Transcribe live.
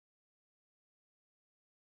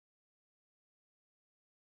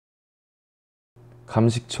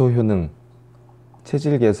감식초 효능,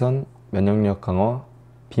 체질 개선, 면역력 강화,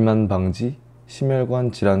 비만 방지,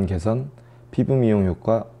 심혈관 질환 개선, 피부 미용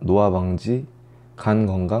효과, 노화 방지, 간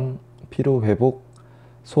건강, 피로 회복,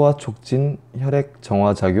 소화 촉진, 혈액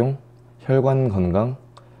정화 작용, 혈관 건강,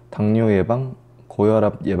 당뇨 예방,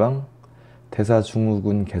 고혈압 예방,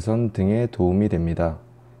 대사증후군 개선 등에 도움이 됩니다.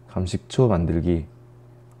 감식초 만들기.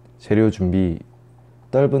 재료 준비: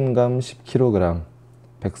 떫은 감 10kg,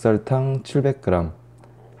 백설탕 700g,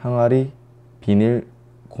 항아리, 비닐,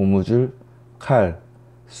 고무줄, 칼,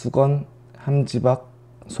 수건, 함지박,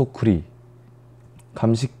 소쿠리.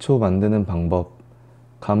 감식초 만드는 방법: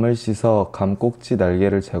 감을 씻어 감 꼭지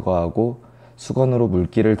날개를 제거하고 수건으로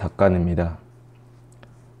물기를 닦아냅니다.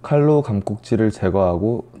 칼로 감 꼭지를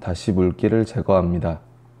제거하고 다시 물기를 제거합니다.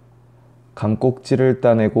 감 꼭지를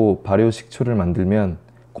따내고 발효식초를 만들면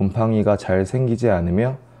곰팡이가 잘 생기지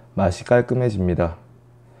않으며 맛이 깔끔해집니다.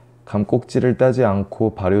 감 꼭지를 따지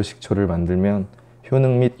않고 발효식초를 만들면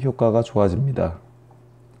효능 및 효과가 좋아집니다.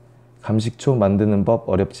 감식초 만드는 법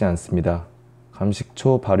어렵지 않습니다.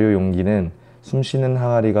 감식초 발효 용기는 숨쉬는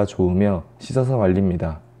항아리가 좋으며 씻어서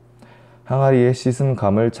말립니다. 항아리에 씻은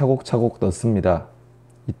감을 차곡차곡 넣습니다.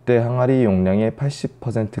 이때 항아리 용량의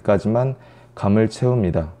 80%까지만 감을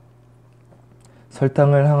채웁니다.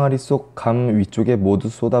 설탕을 항아리 속 감 위쪽에 모두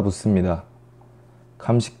쏟아붓습니다.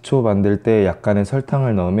 감식초 만들 때 약간의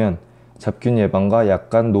설탕을 넣으면 잡균 예방과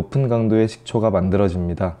약간 높은 강도의 식초가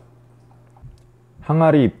만들어집니다.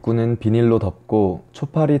 항아리 입구는 비닐로 덮고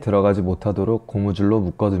초파리 들어가지 못하도록 고무줄로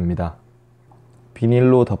묶어둡니다.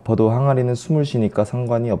 비닐로 덮어도 항아리는 숨을 쉬니까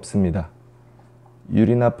상관이 없습니다.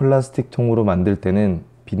 유리나 플라스틱 통으로 만들 때는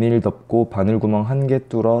비닐 덮고 바늘구멍 1개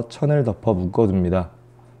뚫어 천을 덮어 묶어둡니다.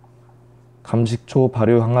 감식초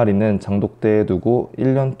발효 항아리는 장독대에 두고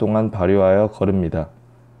 1년 동안 발효하여 거릅니다.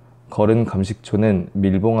 거른 감식초는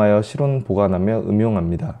밀봉하여 실온 보관하며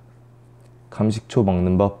음용합니다. 감식초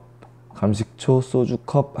먹는 법: 감식초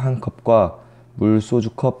소주컵 1컵과 물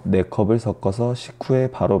소주컵 4컵을 섞어서 식후에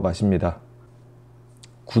바로 마십니다.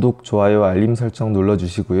 구독, 좋아요, 알림 설정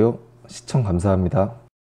눌러주시고요. 시청 감사합니다.